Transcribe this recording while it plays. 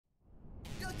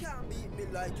can't beat me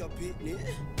like your pitney.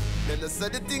 Then I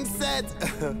said the thing said.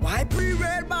 Why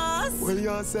pre-red boss? Well,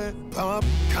 you say, Pop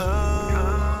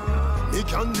can. He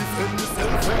can defend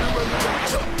himself when you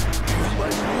jump.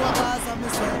 But you know boss of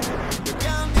myself. You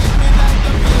can't beat me like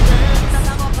your parents. That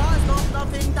I'm a cause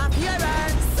of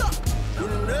interference. You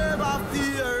never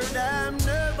fear them,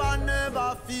 never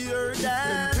fear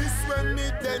them. This when me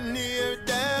then near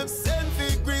them. Send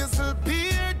for grizzle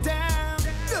peer them.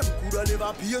 Them coulda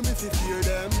never pay me fi fear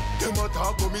them. Them a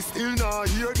talk but me still not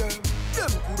hear them.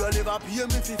 Them coulda never pay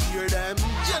me fi fear them.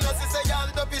 You know say y'all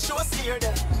don't be sure steer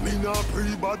them. Me not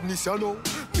pre-badness, you know.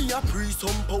 Me a pre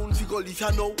some pound fi go live,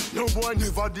 you know. No boy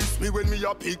never diss me when me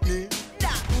a pick me.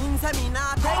 That means me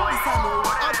not take this, you know.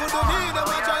 I couldn't need them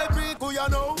a try break, who you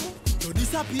know. You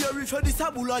disappear if you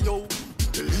disabula, yo.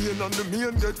 The lane and the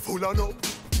main get full of no.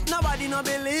 Nobody no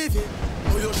believe it.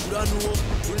 Oh, you shoulda know.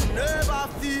 You never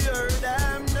fear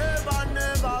them,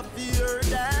 never fear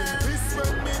them. This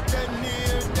when me then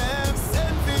near them.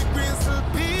 Send for grizzle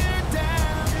peer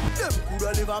them. Them coulda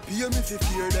never pay me fi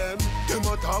fear them. Them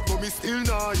a talk but me still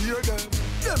not hear them.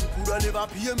 Them coulda never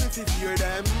pay me fi fear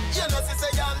them. You know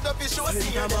say y'all don't be sure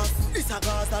steer them. This a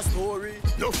Gaza story.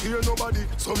 No fear nobody,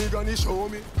 so me gonna show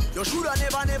me. You shoulda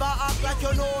never act like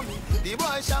you know me. The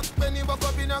boy shot when he woke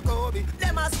up in a Kobe.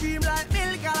 Them a scream like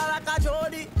milk and like a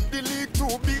Jody. The league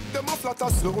too big, them a flatter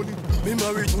slowly. Me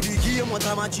married to the game, what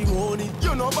a matrimony.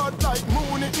 You know bad like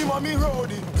Mooney, him a me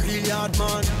roadie. Real hard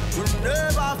man, you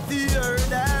never fear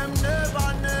them,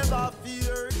 never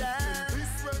fear them.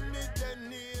 This when me then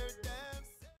near them.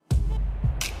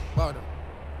 Pardon.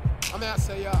 I may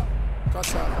say y'all,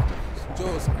 Cassava,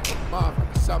 Joseph, Marvin,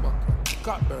 Sabaka,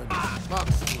 Cockburn,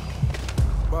 Maxine,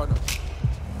 Pardon.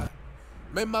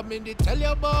 Remember me to tell you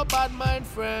about bad mind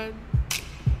friend.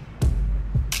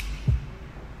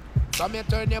 Come here,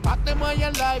 turn your back them on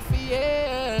your life,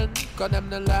 yeah. Cause them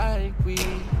not like we.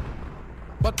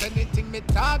 But anything me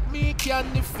talk, me can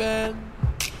defend.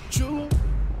 True.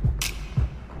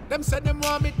 Them say them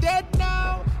want me dead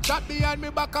now. Shot behind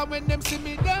me back and when them see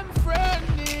me, them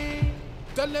friendly.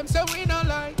 Tell them say we not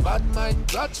like bad mind,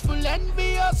 grudgeful,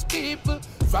 envious people.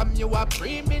 From you a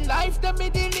pre me life, them me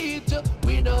delete you.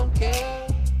 We don't care.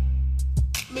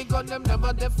 Me gun them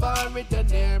never define with the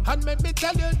name. And let me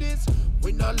tell you this,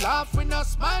 we no laugh, we no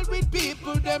smile with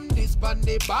people. Them this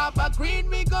bandy Baba Green,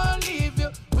 we gon' leave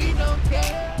you. We don't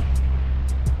care.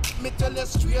 Me tell you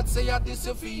straight, say you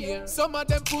disappear. Some of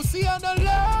them pussy and a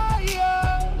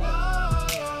liar.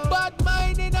 Bad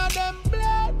mind in a them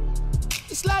blood.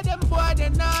 It's like them boy, they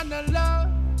not love.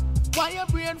 Why your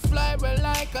brain fly well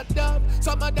like a dove?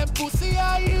 Some of them pussy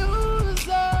are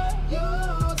user.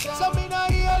 Some me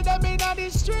not hear them in the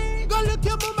street. Go look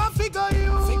your mama figure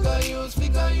use.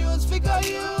 Figure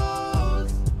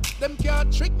use. Them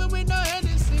can't trick me with no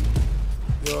anything.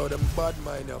 Yo, them bad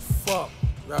mind are fuck.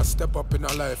 We step up in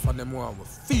our life and them want we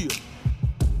feel.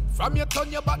 From you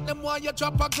turn your back, them want you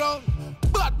drop a ground.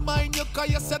 Bad mind you cause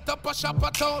you set up a shop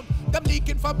a town. Them leak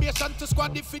information to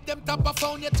squad defeat them top of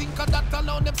phone. You think of that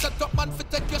alone, them set up man for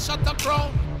take your shot a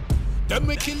crown. Them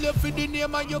we kill you for the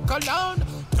name and you call down.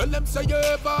 Tell them say you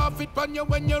ever have it on you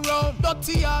when you're round.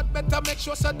 Dirty heart, better make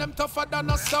sure say them tougher than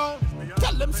a stone.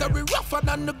 Tell them say we rougher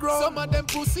than the ground. Some of them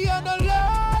pussy and a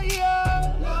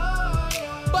liar.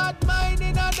 Bad mind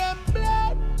in a them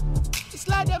blood. It's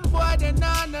like them boy they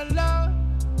not love.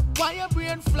 Why your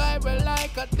brain fly well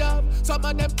like a dove? Some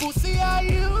of them pussy are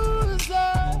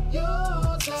user.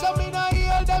 Some me not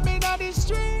hear them in the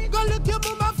street. Go look your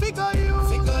mama figure use.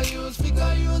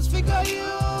 Figure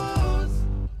use.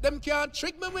 Them can't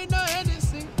trick me with no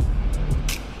anything.